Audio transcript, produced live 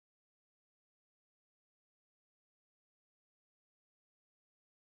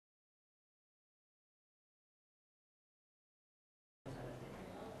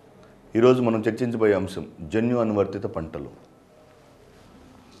ఈరోజు మనం చర్చించబోయే అంశం జన్యు అనువర్తిత పంటలు.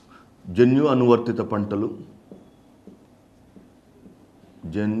 జన్యు అనువర్తిత పంటలు,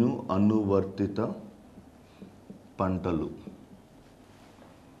 జన్యు అనువర్తిత పంటలు,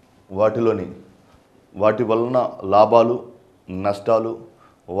 వాటి వలన లాభాలు, నష్టాలు,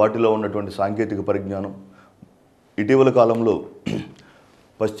 వాటిలో ఉన్నటువంటి సాంకేతిక పరిజ్ఞానం. ఇటీవల కాలంలో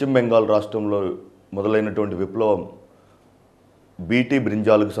పశ్చిమ బెంగాల్ రాష్ట్రంలో మొదలైనటువంటి విప్లవం బీటీ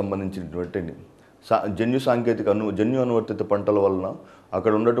బ్రింజాలకు సంబంధించినటువంటి జన్యు అనువర్తిత పంటల వలన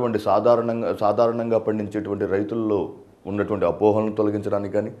అక్కడ ఉన్నటువంటి సాధారణంగా పండించేటువంటి రైతుల్లో ఉన్నటువంటి అపోహలను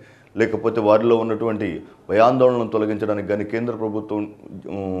తొలగించడానికి కానీ, లేకపోతే వారిలో ఉన్నటువంటి భయాందోళనలను తొలగించడానికి కానీ కేంద్ర ప్రభుత్వం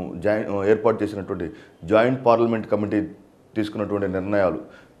ఏర్పాటు చేసినటువంటి జాయింట్ పార్లమెంట్ కమిటీ తీసుకున్నటువంటి నిర్ణయాలు,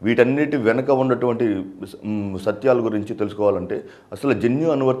 వీటన్నిటి వెనుక ఉన్నటువంటి సత్యాల గురించి తెలుసుకోవాలంటే అసలు జన్యు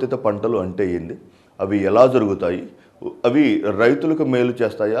అనువర్తిత పంటలు అంటే ఏంది, అవి ఎలా జరుగుతాయి, అవి రైతులకు మేలు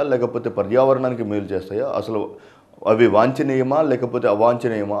చేస్తాయా లేకపోతే పర్యావరణానికి మేలు చేస్తాయా, అసలు అవి వాంఛనీయమా లేకపోతే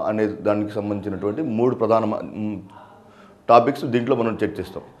అవాంఛనీయమా అనే దానికి సంబంధించినటువంటి 3 ప్రధాన టాపిక్స్ దీంట్లో మనం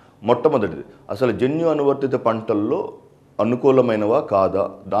చర్చిస్తాం. మొట్టమొదటిది అసలు జన్యు అనువర్తిత పంటల్లో అనుకూలమైనవా కాదా,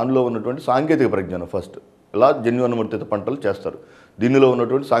 దానిలో ఉన్నటువంటి సాంకేతిక పరిజ్ఞానం. ఫస్ట్ ఎలా జన్యు అనువర్తిత పంటలు చేస్తారు, దీనిలో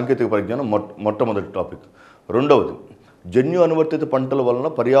ఉన్నటువంటి సాంకేతిక పరిజ్ఞానం మొట్టమొదటి టాపిక్. రెండవది జన్యు అనువర్తిత పంటల వలన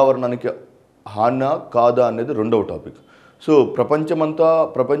పర్యావరణానికి హానా కాదా అనేది రెండవ టాపిక్. సో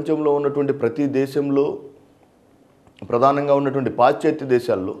ప్రపంచంలో ఉన్నటువంటి ప్రతి దేశంలో, ప్రధానంగా ఉన్నటువంటి పాశ్చాత్య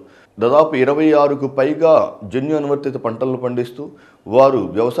దేశాల్లో దాదాపు 26కు పైగా జన్యు అనువర్తిత పంటలను పండిస్తూ వారు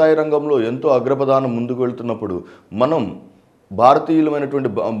వ్యవసాయ రంగంలో ఎంతో అగ్రపదానం ముందుకు వెళ్తున్నప్పుడు మనం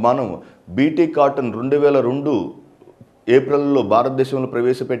బీటీ కాటన్ 2002 ఏప్రిల్లో భారతదేశంలో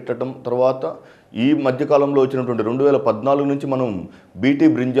ప్రవేశపెట్టడం, తర్వాత ఈ మధ్యకాలంలో వచ్చినటువంటి 2014 నుంచి మనం బీటీ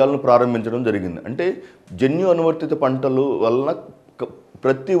బ్రింజాలను ప్రారంభించడం జరిగింది. అంటే జన్యు అనువర్తిత పంటలు వలన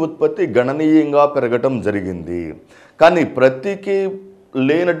ప్రతి ఉత్పత్తి గణనీయంగా పెరగటం జరిగింది. కానీ ప్రతికి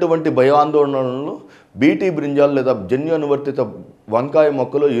లేనటువంటి భయాందోళనలు బీటీ బ్రింజాలు లేదా జన్యు అనువర్తిత వంకాయ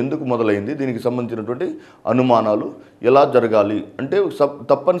మొక్కలు ఎందుకు మొదలైంది, దీనికి సంబంధించినటువంటి అనుమానాలు ఎలా జరగాలి అంటే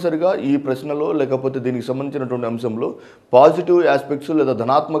తప్పనిసరిగా ఈ ప్రశ్నలో లేకపోతే దీనికి సంబంధించినటువంటి అంశంలో పాజిటివ్ ఆస్పెక్ట్స్ లేదా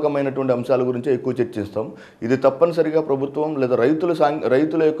ధనాత్మకమైనటువంటి అంశాల గురించి ఎక్కువ చర్చిస్తాం. ఇది తప్పనిసరిగా ప్రభుత్వం లేదా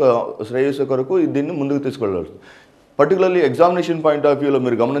రైతుల యొక్క శ్రేయస్సు కొరకు దీన్ని ముందుకు తీసుకెళ్ళాలి. పర్టికులర్లీ ఎగ్జామినేషన్ పాయింట్ ఆఫ్ వ్యూలో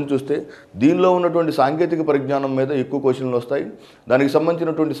మీరు గమనం చూస్తే దీనిలో ఉన్నటువంటి సాంకేతిక పరిజ్ఞానం మీద ఎక్కువ క్వశ్చన్లు వస్తాయి. దానికి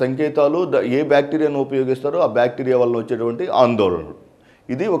సంబంధించినటువంటి సంకేతాలు, ఏ బ్యాక్టీరియాను ఉపయోగిస్తారో ఆ బ్యాక్టీరియా వల్ల వచ్చేటువంటి ఆందోళనలు,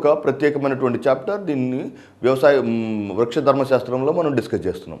 ఇది ఒక ప్రత్యేకమైనటువంటి చాప్టర్. దీన్ని వృక్ష ధర్మశాస్త్రంలో మనం డిస్కస్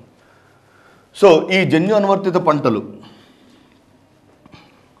చేస్తున్నాం. సో ఈ జన్యు అనువర్తిత పంటలు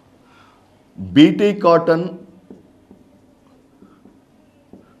బీటీ కాటన్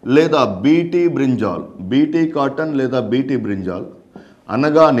లేదా బీటీ బ్రింజాల్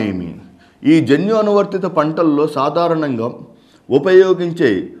అనగానేమి? ఈ జన్యు అనువర్తిత పంటల్లో సాధారణంగా ఉపయోగించే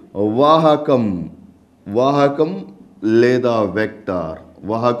వాహకం లేదా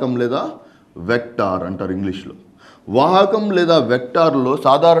వెక్టార్ అంటారు ఇంగ్లీష్లో. వాహకం లేదా వెక్టార్లో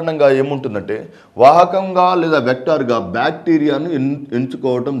సాధారణంగా ఏముంటుందంటే వాహకంగా లేదా వెక్టార్గా బ్యాక్టీరియాను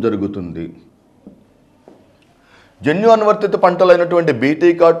ఎంచుకోవటం జరుగుతుంది. జన్యు అనువర్తిత పంటలైనటువంటి బీటీ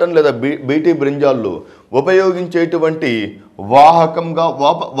కాటన్ లేదా బీటీ బ్రింజాల్లో ఉపయోగించేటువంటి వాహకంగా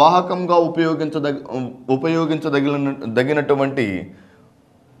ఉపయోగించదగినటువంటి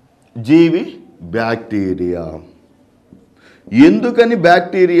జీవి బ్యాక్టీరియా. ఎందుకని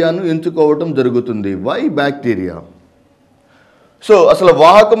బ్యాక్టీరియాను ఎంచుకోవటం జరుగుతుంది? Why bacteria? సో అసలు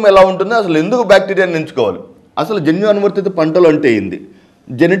వాహకం ఎలా ఉంటుంది, అసలు ఎందుకు బ్యాక్టీరియాను ఎంచుకోవాలి? అసలు జన్యు అనువర్తిత పంటలు అంటే ఏంది?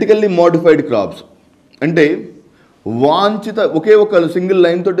 జెనెటికల్లీ మోడిఫైడ్ క్రాప్స్ అంటే ఒకే ఒక సింగిల్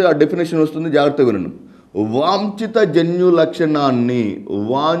లైన్ తోటి ఆ డెఫినేషన్ వస్తుంది, జాగ్రత్తగా వినండి. వాంఛిత జన్యు లక్షణాన్ని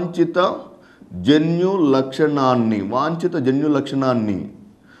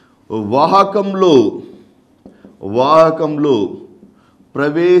వాహకంలో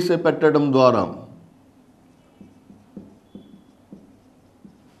ప్రవేశపెట్టడం ద్వారా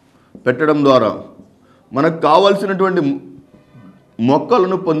మనకు కావాల్సినటువంటి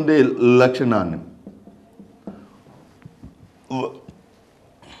మొక్కలను పొందే లక్షణాన్ని,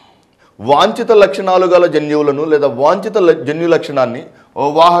 వాంఛిత లక్షణాలు గల జన్యువులను లేదా వాంఛిత జన్యు లక్షణాన్ని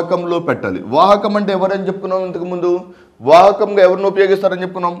వాహకంలో పెట్టాలి. వాహకం అంటే ఎవరని చెప్పుకున్నాం ఇంతకుముందు? వాహకంగా ఎవరిని ఉపయోగిస్తారని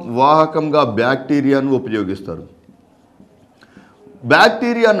చెప్పుకున్నాం? వాహకంగా బ్యాక్టీరియాను ఉపయోగిస్తారు.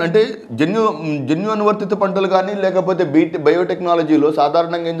 బ్యాక్టీరియా అంటే జన్యు అనువర్తిత పంటలు కానీ లేకపోతే బయోటెక్నాలజీలో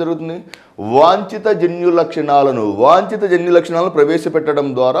సాధారణంగా ఏం జరుగుతుంది? వాంఛిత జన్యు లక్షణాలను ప్రవేశపెట్టడం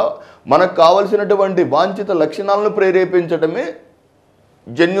ద్వారా మనకు కావాల్సినటువంటి వాంఛిత లక్షణాలను ప్రేరేపించడమే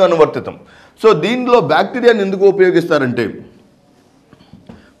జన్యు అనువర్తితం. సో దీనిలో బ్యాక్టీరియాని ఎందుకు ఉపయోగిస్తారంటే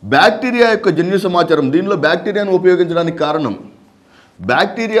బ్యాక్టీరియా యొక్క జన్యు సమాచారం, దీనిలో బ్యాక్టీరియాను ఉపయోగించడానికి కారణం,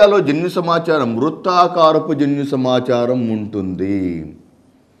 బ్యాక్టీరియాలో జన్యు సమాచారం వృత్తాకారపు జన్యు సమాచారం ఉంటుంది.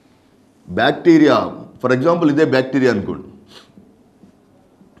 బ్యాక్టీరియా ఫర్ ఎగ్జాంపుల్ ఇదే బ్యాక్టీరియా అనుకోండి,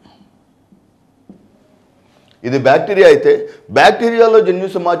 ఇది బ్యాక్టీరియా అయితే బ్యాక్టీరియాలో జన్యు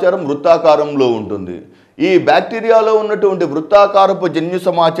సమాచారం వృత్తాకారంలో ఉంటుంది. ఈ బ్యాక్టీరియాలో ఉన్నటువంటి వృత్తాకారపు జన్యు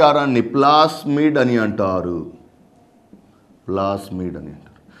సమాచారాన్ని ప్లాస్మిడ్ అని అంటారు. ప్లాస్మిడ్ అని అంటారు.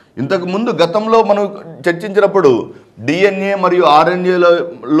 ఇంతకుముందు గతంలో మనం చర్చించినప్పుడు డిఎన్ఏ మరియు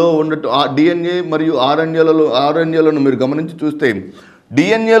ఆర్ఎన్ఏలలో ఉన్నట్టు డిఎన్ఏ మరియు ఆర్ఎన్ఏలను మీరు గమనించి చూస్తే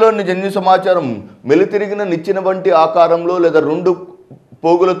డిఎన్ఏలోని జన్యు సమాచారం మెలితిరిగిన నిచ్చెన వంటి ఆకారంలో లేదా 2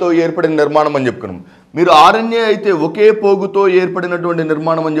 పోగులతో ఏర్పడిన నిర్మాణం అని చెప్పుకున్నాం. మీరు ఆర్ఎన్ఏ అయితే ఒకే పోగుతో ఏర్పడినటువంటి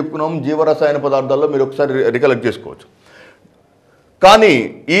నిర్మాణం అని చెప్పుకున్నాం. జీవరసాయన పదార్థాల్లో మీరు ఒకసారి రికలెక్ట్ చేసుకోవచ్చు. కానీ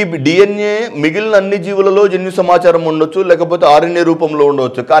ఈ డిఎన్ఏ మిగిలిన అన్ని జీవులలో జన్యు సమాచారం ఉండొచ్చు, లేకపోతే ఆర్ఎన్ఏ రూపంలో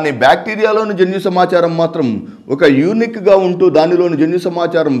ఉండవచ్చు. కానీ బ్యాక్టీరియాలోని జన్యు సమాచారం మాత్రం ఒక యూనిక్గా ఉంటూ దానిలోని జన్యు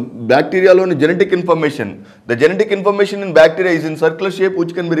సమాచారం బ్యాక్టీరియాలోని genetic information, the genetic information in bacteria is in circular shape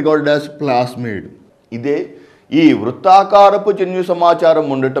which can be recorded as plasmid. ఇదే ఈ వృత్తాకారపు జన్యు సమాచారం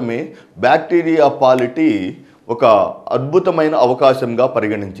ఉండటమే బ్యాక్టీరియా పాలిటీ ఒక అద్భుతమైన అవకాశంగా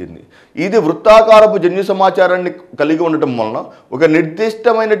పరిగణించింది. ఇది వృత్తాకారపు జన్యు సమాచారాన్ని కలిగి ఉండటం వలన ఒక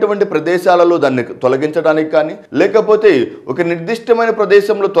నిర్దిష్టమైనటువంటి ప్రదేశాలలో దాన్ని తొలగించడానికి కానీ, లేకపోతే ఒక నిర్దిష్టమైన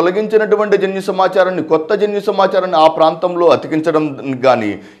ప్రదేశంలో తొలగించినటువంటి జన్యు సమాచారాన్ని, కొత్త జన్యు సమాచారాన్ని ఆ ప్రాంతంలో అతికించడం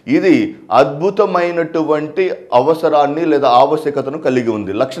కానీ, ఇది అద్భుతమైనటువంటి అవసరాన్ని లేదా ఆవశ్యకతను కలిగి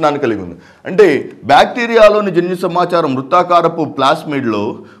ఉంది, లక్షణాన్ని కలిగి ఉంది. అంటే బ్యాక్టీరియాలోని జన్యు సమాచారం వృత్తాకారపు ప్లాస్మిడ్లో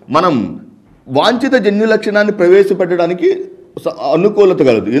మనం వాంఛిత జన్యు లక్షణాన్ని ప్రవేశపెట్టడానికి అనుకూలత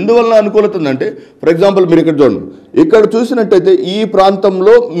కలదు. ఎందువల్ల అనుకూలత ఉందంటే, ఫర్ ఎగ్జాంపుల్ మీరు ఇక్కడ చూడండి, ఇక్కడ చూసినట్టయితే ఈ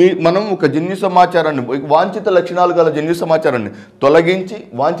ప్రాంతంలో మనం ఒక జన్యు సమాచారాన్ని, వాంఛిత లక్షణాలు గల జన్యు సమాచారాన్ని తొలగించి,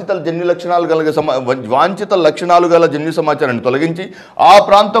 వాంఛిత లక్షణాలు గల జన్యు సమాచారాన్ని తొలగించి ఆ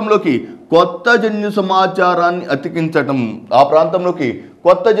ప్రాంతంలోకి కొత్త జన్యు సమాచారాన్ని అతికించటం, ఆ ప్రాంతంలోకి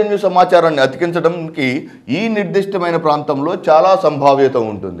కొత్త జన్యు సమాచారాన్ని అతికించడానికి ఈ నిర్దిష్టమైన ప్రాంతంలో చాలా సంభావ్యత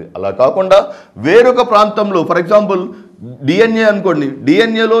ఉంటుంది. అలా కాకుండా వేరొక ప్రాంతంలో, ఫర్ ఎగ్జాంపుల్ డిఎన్ఏ అనుకోండి,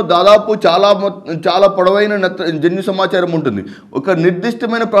 డిఎన్ఏలో దాదాపు చాలా పొడవైన జన్యు సమాచారం ఉంటుంది. ఒక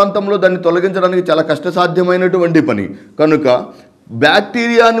నిర్దిష్టమైన ప్రాంతంలో దాన్ని తొలగించడానికి చాలా కష్టసాధ్యమైనటువంటి పని. కనుక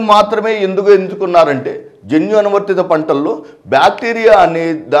బ్యాక్టీరియాని మాత్రమే ఎందుకు ఎంచుకున్నారంటే, జన్యు అనువర్తిత పంటల్లో బ్యాక్టీరియా అనే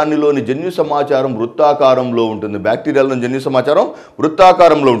దానిలోని జన్యు సమాచారం వృత్తాకారంలో ఉంటుంది. బ్యాక్టీరియాలోని జన్యు సమాచారం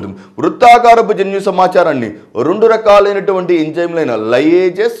వృత్తాకారంలో ఉంటుంది. వృత్తాకారపు జన్యు సమాచారాన్ని 2 రకాలైనటువంటి ఎంజైమ్లైన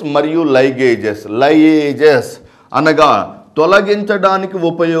లైయేజెస్ మరియు లైగేజెస్, లైయేజెస్ అనగా తొలగించడానికి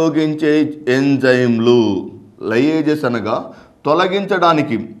ఉపయోగించే ఎంజైమ్లు, లైయేజెస్ అనగా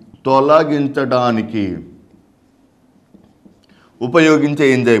తొలగించడానికి ఉపయోగించే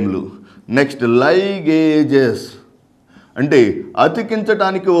ఎంజైమ్లు. నెక్స్ట్ లైగేజెస్ అంటే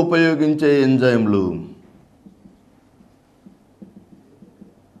అతికించడానికి ఉపయోగించే ఎంజైమ్లు,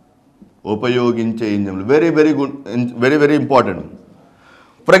 వెరీ ఇంపార్టెంట్.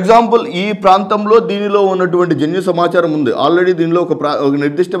 ఫర్ ఎగ్జాంపుల్ ఈ ప్రాంతంలో దీనిలో ఉన్నటువంటి జన్యు సమాచారం ఉంది, ఆల్రెడీ దీనిలో ఒక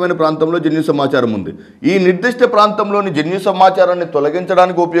నిర్దిష్టమైన ప్రాంతంలో జన్యు సమాచారం ఉంది. ఈ నిర్దిష్ట ప్రాంతంలోని జన్యు సమాచారాన్ని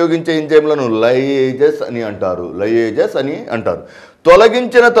తొలగించడానికి ఉపయోగించే ఎంజైమ్లను లైయేజెస్ అని అంటారు.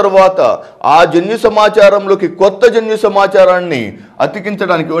 తొలగించిన తర్వాత ఆ జన్యు సమాచారంలోకి కొత్త జన్యు సమాచారాన్ని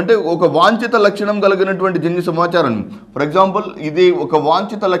అతికించడానికి, అంటే ఒక వాంఛిత లక్షణం కలిగినటువంటి జన్యు సమాచారాన్ని, ఫర్ ఎగ్జాంపుల్ ఇది ఒక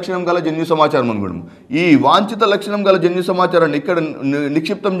వాంఛిత లక్షణం గల జన్యు సమాచారం అనుకోండి. ఈ వాంఛిత లక్షణం గల జన్యు సమాచారాన్ని ఇక్కడ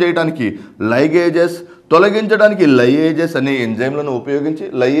నిక్షిప్తం చేయడానికి లైగేజెస్, తొలగించడానికి లైయేజెస్ అనే ఎంజైమ్లను ఉపయోగించి,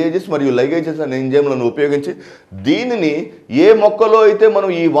 లైయేజెస్ మరియు లైగేజెస్ అనే ఎంజైమ్లను ఉపయోగించి దీనిని ఏ మొక్కలో అయితే మనం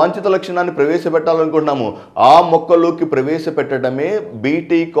ఈ వాంఛిత లక్షణాన్ని ప్రవేశపెట్టాలనుకుంటున్నామో ఆ మొక్కలోకి ప్రవేశపెట్టడమే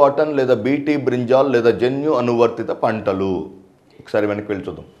బీటీ కాటన్ లేదా బీటీ బ్రింజాల్ లేదా జన్యు అనువర్తిత పంటలు. ఒకసారి వెనక్కి వెళ్ళి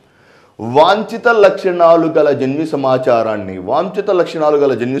చూద్దాం. వాంఛిత లక్షణాలు గల జన్యు సమాచారాన్ని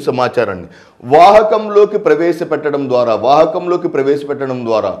వాహకంలోకి ప్రవేశపెట్టడం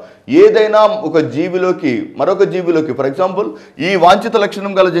ద్వారా ఏదైనా ఒక జీవిలోకి మరొక జీవిలోకి, ఫర్ ఎగ్జాంపుల్ ఈ వాంఛిత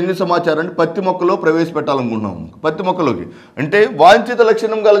లక్షణం గల జన్యు సమాచారాన్ని పత్తి మొక్కలో ప్రవేశపెట్టాలనుకుంటున్నాం. పత్తి మొక్కలోకి అంటే వాంఛిత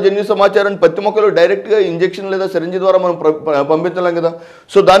లక్షణం గల జన్యు సమాచారాన్ని పత్తి మొక్కలో డైరెక్ట్గా ఇంజెక్షన్ లేదా సిరంజి ద్వారా మనం పంపించలేం కదా.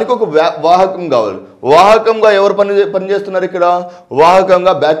 సో దానికి ఒక వాహకం కావాలి. వాహకంగా ఎవరు పనిచేస్తున్నారు ఇక్కడ?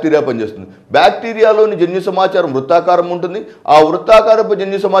 వాహకంగా బ్యాక్టీరియా పనిచేస్తుంది. బ్యాక్టీరియాలోని జన్యు సమాచారం వృత్తాకారం ఉంటుంది. ఆ వృత్తాకారపు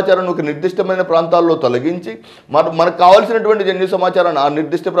జన్యు సమాచారాన్ని ఒక నిర్దిష్టమైన ప్రాంతాల్లో తొలగించి మనకు కావాల్సినటువంటి జన్యు సమాచారాన్ని ఆ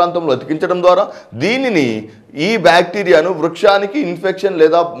నిర్దిష్ట ప్రాంతంలో అతికించడం ద్వారా దీనిని, ఈ బ్యాక్టీరియాను వృక్షానికి ఇన్ఫెక్షన్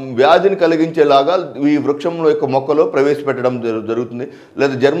లేదా వ్యాధిని కలిగించేలాగా ఈ వృక్షంలో యొక్క మొక్కలో ప్రవేశపెట్టడం జరుగుతుంది,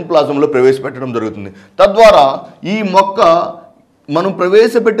 లేదా జెర్మ్ ప్లాజంలో ప్రవేశపెట్టడం జరుగుతుంది. తద్వారా ఈ మొక్క మనం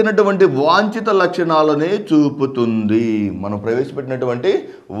ప్రవేశపెట్టినటువంటి వాంఛిత లక్షణాలనే చూపుతుంది. మనం ప్రవేశపెట్టినటువంటి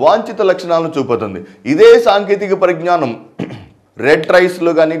వాంఛిత లక్షణాలను చూపుతుంది. ఇదే సాంకేతిక పరిజ్ఞానం రెడ్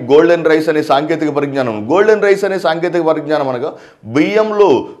రైస్లో కానీ గోల్డెన్ రైస్ అనే సాంకేతిక పరిజ్ఞానం. గోల్డెన్ రైస్ అనే సాంకేతిక పరిజ్ఞానం అనగా బియ్యంలో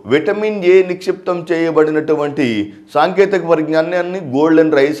విటమిన్ ఏ నిక్షిప్తం చేయబడినటువంటి సాంకేతిక పరిజ్ఞానాన్ని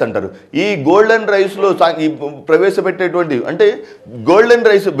గోల్డెన్ రైస్ అంటారు. ఈ గోల్డెన్ రైస్లో ప్రవేశపెట్టేటువంటి అంటే గోల్డెన్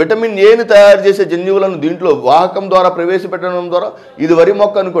రైస్ విటమిన్ ఏని తయారు చేసే జన్యువులను దీంట్లో వాహకం ద్వారా ప్రవేశపెట్టడం ద్వారా, ఇది వరి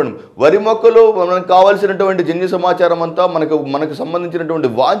మొక్క అనుకోండి, వరి మొక్కలో మనకు కావాల్సినటువంటి జన్యు సమాచారం అంతా మనకు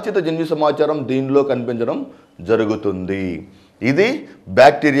సంబంధించినటువంటి వాంఛిత జన్యు సమాచారం దీనిలో కనిపించడం జరుగుతుంది. ఇది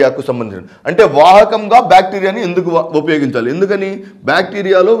బ్యాక్టీరియాకు సంబంధించిన, అంటే వాహకంగా బ్యాక్టీరియాని ఎందుకు ఉపయోగించాలి? ఎందుకని?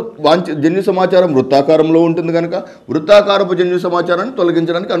 బ్యాక్టీరియాలో జన్యు సమాచారం వృత్తాకారంలో ఉంటుంది కనుక వృత్తాకారపు జన్యు సమాచారాన్ని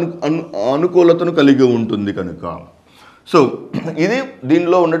తొలగించడానికి అనుకూలతను కలిగి ఉంటుంది కనుక. సో ఇది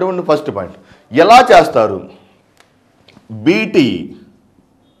దీనిలో ఉన్నటువంటి ఫస్ట్ పాయింట్. ఎలా చేస్తారు? బీటీ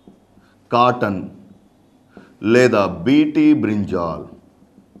కాటన్ లేదా బీటీ బ్రింజాల్,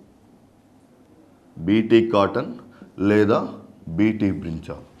 బీటీ కాటన్ లేదా బీటీ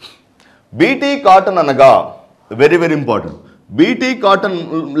బ్రింజాల్. బీటీ కాటన్ అనగా very very important. BT cotton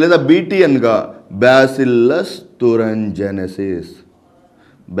లేదా బీటీ అనగా బ్యాసిల్లస్ తురంజెనెసిస్,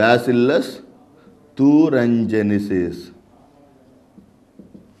 బ్యాసిల్లస్ తురంజెనెసిస్,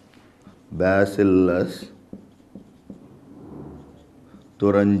 బ్యాసిల్లస్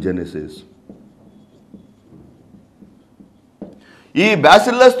తురంజెనెసిస్. ఈ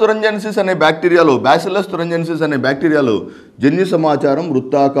బ్యాసిల్లస్ తురంజెనెసిస్ అనే బ్యాక్టీరియాలో జన్యు సమాచారం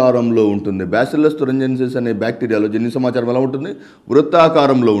వృత్తాకారంలో ఉంటుంది. బ్యాసిల్లస్ తురంజెనెసిస్ అనే బ్యాక్టీరియాలో జన్యు సమాచారం ఎలా ఉంటుంది?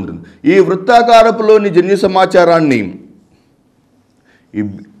 వృత్తాకారంలో ఉంటుంది. ఈ వృత్తాకారపులోని జన్యు సమాచారాన్ని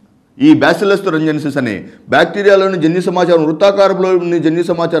ఈ బ్యాసిల్లస్ తురంజెనెసిస్ అనే బ్యాక్టీరియాలోని జన్యు సమాచారం వృత్తాకారంలోని జన్యు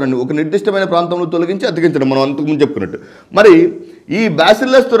సమాచారాన్ని ఒక నిర్దిష్టమైన ప్రాంతంలో తొలగించి అతికించడం, మనం అంతకుముందు చెప్పుకున్నట్టు. మరి ఈ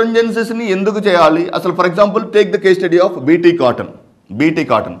బ్యాసిల్లస్ తురంజెనెసిస్ని ఎందుకు చేయాలి అసలు? For example take the case study of BT cotton.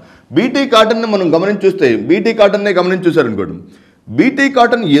 BT కాటన్ని మనం గమనించూస్తే, బీటీ కాటన్నే గమనించూసారనుకోండి, బీటీ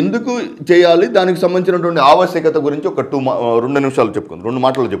కాటన్ ఎందుకు చేయాలి, దానికి సంబంధించినటువంటి ఆవశ్యకత గురించి ఒక 2 నిమిషాలు చెప్పుకుందాం, 2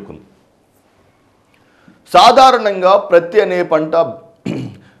 మాటలు చెప్పుకుందాం. సాధారణంగా ప్రత్తి అనే పంట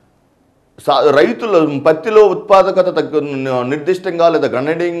రైతుల పత్తిలో ఉత్పాదకత నిర్దిష్టంగా లేదా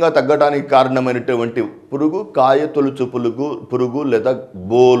గణనీయంగా తగ్గడానికి కారణమైనటువంటి పురుగు కాయతొలుచు పురుగు లేదా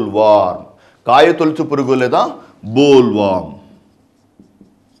బోల్వార్మ్. కాయతొలుచు పురుగు లేదా బోల్వార్మ్.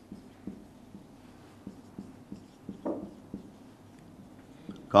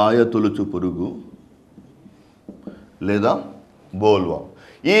 కాయతొలుచు పురుగు లేదా బోల్వార్మ్.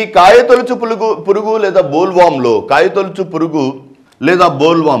 ఈ కాయతొలుచు పురుగు లేదా బోల్వార్మ్లో కాయతొలుచు పురుగు లేదా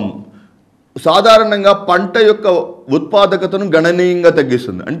బోల్వార్మ్ సాధారణంగా పంట యొక్క ఉత్పాదకతను గణనీయంగా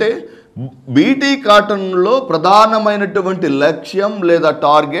తగ్గిస్తుంది. అంటే బీటీ కాటన్లో ప్రధానమైనటువంటి లక్ష్యం లేదా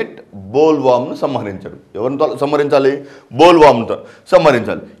టార్గెట్ బోల్వార్మ్ను సంహరించడం. ఎవరితో సంహరించాలి? బోల్వార్మ్తో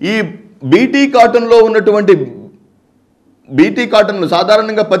సంహరించాలి. ఈ బీటీ కాటన్లో ఉన్నటువంటి బీటీ కాటన్లు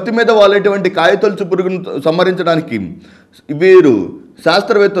సాధారణంగా పత్తి మీద వాలేటువంటి కాయతొలుచు పురుగును సంహరించడానికి వీరు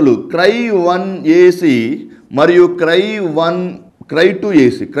శాస్త్రవేత్తలు క్రై1AC మరియు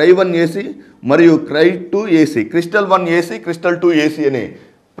క్రై2AC మరియు క్రై2AC, క్రిస్టల్ 1AC, క్రిస్టల్ 2AC అనే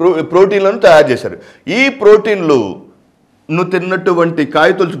ప్రోటీన్లను తయారు చేశారు. ఈ ప్రోటీన్లను తిన్నటువంటి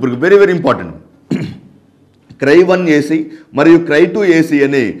కాయతొలుచు పురుగు వెరీ వెరీ ఇంపార్టెంట్. క్రై1AC మరియు క్రై2AC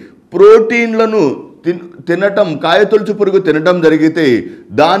అనే ప్రోటీన్లను తినటం, కాయతొలుచు పురుగు తినటం జరిగితే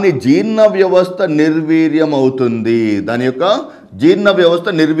దాని జీర్ణ వ్యవస్థ నిర్వీర్యం అవుతుంది. దాని యొక్క జీర్ణ వ్యవస్థ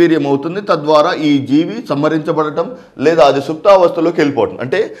నిర్వీర్యం అవుతుంది. తద్వారా ఈ జీవి సంహరించబడటం లేదా అది సుప్తావస్థలోకి వెళ్ళిపోవటం.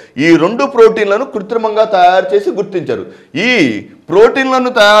 అంటే ఈ 2 ప్రోటీన్లను కృత్రిమంగా తయారు చేసి గుర్తించారు. ఈ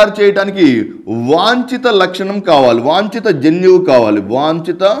ప్రోటీన్లను తయారు చేయడానికి వాంఛిత లక్షణం కావాలి, వాంఛిత జన్యువు కావాలి.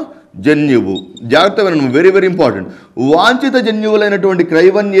 వాంఛిత జన్యువు జాగ్రత్త వినండి, very very important. వాంఛిత జన్యువులైనటువంటి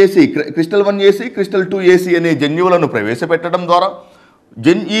క్రై1AC, crystal 1AC, crystal 2AC అనే జన్యువులను ప్రవేశపెట్టడం ద్వారా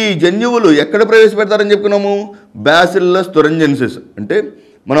ఈ జన్యువులు ఎక్కడ ప్రవేశపెడతారని చెప్పుకున్నాము? బ్యాసిల్లస్ తురంజెనెసిస్. అంటే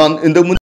మనం ఇంతకుముందు